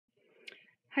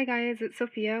Hi guys, it's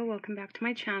Sophia. Welcome back to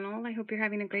my channel. I hope you're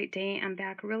having a great day. I'm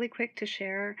back really quick to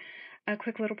share a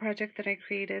quick little project that I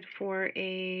created for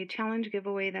a challenge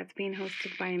giveaway that's being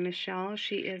hosted by Michelle.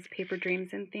 She is Paper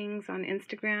Dreams and Things on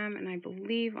Instagram and I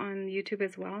believe on YouTube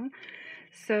as well.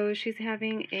 So she's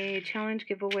having a challenge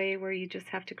giveaway where you just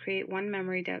have to create one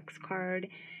Memorydex card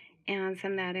and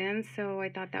send that in. So I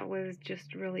thought that was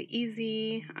just really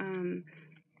easy,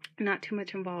 not too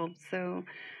much involved. So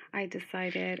I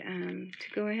decided to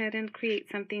go ahead and create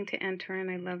something to enter,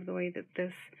 and I love the way that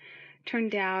this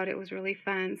turned out. It was really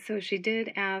fun. So she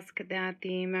did ask that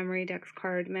the Memorydex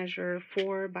card measure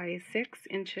 4 by 6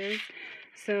 inches.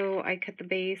 So I cut the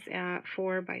base at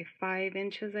 4 by 5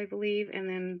 inches, I believe, and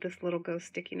then this little ghost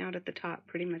sticking out at the top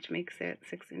pretty much makes it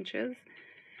 6 inches.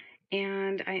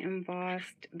 And I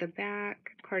embossed the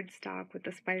back cardstock with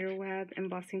the spider web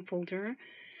embossing folder.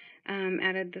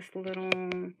 Added this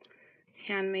little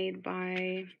handmade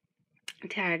by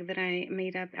tag that I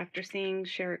made up after seeing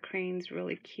Sherritt Crane's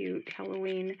really cute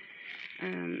Halloween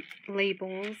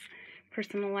labels,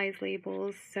 personalized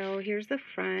labels. So here's the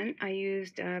front. I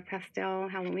used pastel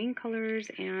Halloween colors,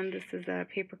 and this is a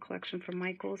paper collection from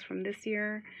Michaels from this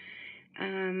year.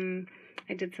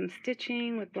 I did some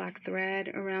stitching with black thread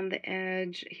around the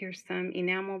edge. Here's some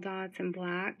enamel dots in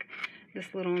black,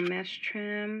 this little mesh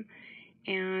trim.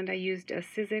 And I used a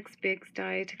Sizzix Bigs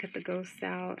die to cut the ghosts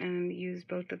out, and used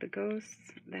both of the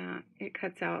ghosts. That it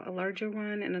cuts out a larger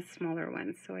one and a smaller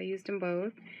one, so I used them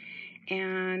both.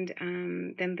 And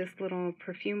then this little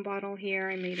perfume bottle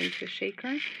here I made into a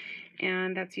shaker,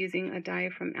 and that's using a die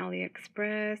from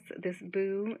AliExpress. This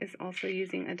boo is also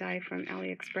using a die from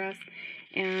AliExpress.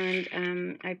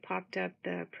 And I popped up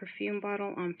the perfume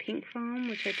bottle on pink foam,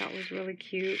 which I thought was really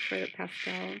cute for the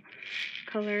pastel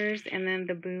colors. And then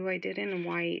the boo I did in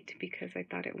white because I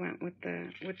thought it went with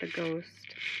the ghost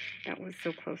that was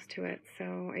so close to it.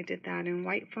 So I did that in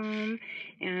white foam.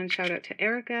 And shout out to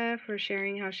Erica for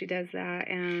sharing how she does that.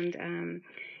 And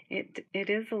it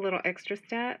is a little extra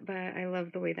step, but I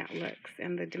love the way that looks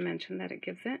and the dimension that it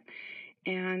gives it.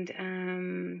 And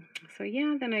so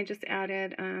yeah, then I just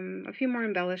added a few more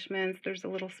embellishments. There's a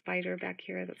little spider back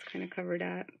here that's kind of covered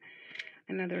up.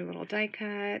 Another little die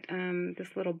cut.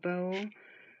 This little bow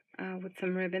with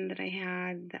some ribbon that I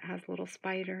had that has little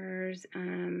spiders,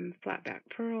 flat back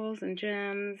pearls and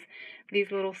gems. These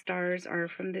little stars are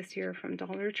from this year from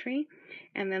Dollar Tree.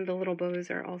 And then the little bows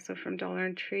are also from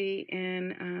Dollar Tree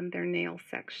in their nail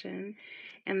section.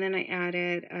 And then I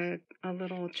added a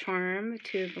little charm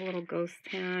to the little ghost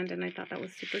hand, and I thought that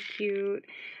was super cute.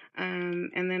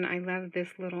 And then I love this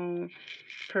little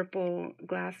purple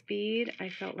glass bead. I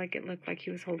felt like it looked like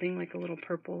he was holding like a little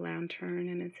purple lantern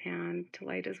in his hand to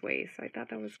light his way, so I thought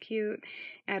that was cute.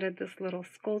 Added this little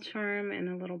skull charm and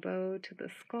a little bow to the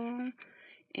skull,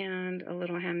 and a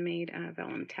little handmade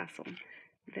vellum tassel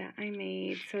that I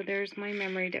made. So there's my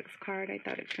Memorydex card. I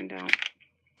thought it turned out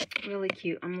really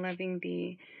cute. I'm loving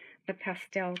the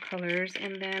pastel colors.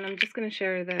 And then I'm just going to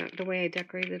share the way I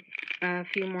decorated a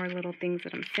few more little things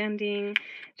that I'm sending,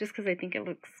 just because I think it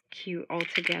looks cute all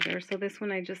together. So this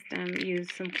one I just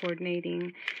used some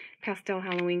coordinating pastel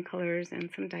Halloween colors and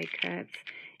some die cuts,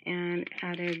 and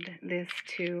added this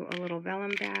to a little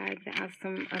vellum bag that has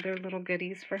some other little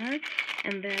goodies for her.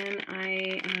 And then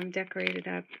I decorated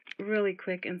up really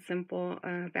quick and simple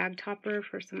bag topper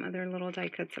for some other little die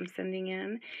cuts I'm sending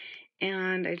in.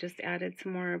 And I just added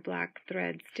some more black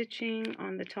thread stitching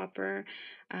on the topper,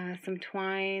 some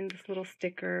twine, this little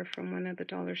sticker from one of the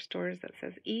dollar stores that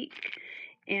says Eek.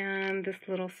 And this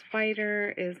little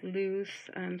spider is loose,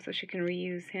 so she can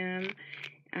reuse him.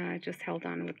 Just held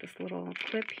on with this little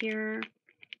clip here,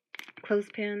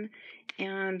 clothespin.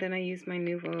 And then I used my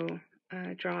Nuvo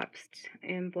drops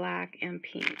in black and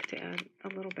pink to add a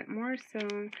little bit more. So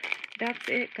that's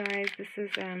it, guys. This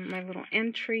is my little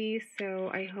entry. So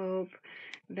I hope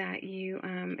that you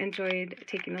enjoyed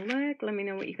taking a look. Let me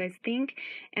know what you guys think,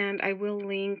 and I will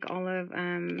link all of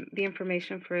the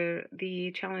information for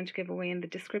the challenge giveaway in the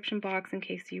description box in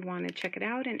case you want to check it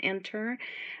out and enter.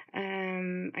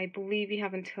 I believe you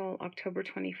have until October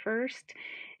 21st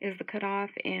is the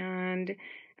cutoff, and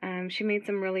she made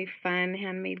some really fun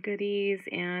handmade goodies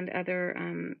and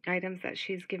other items that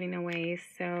she's giving away.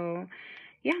 So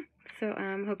yeah, so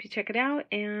hope you check it out,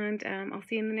 and I'll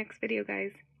see you in the next video,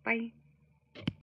 guys. Bye.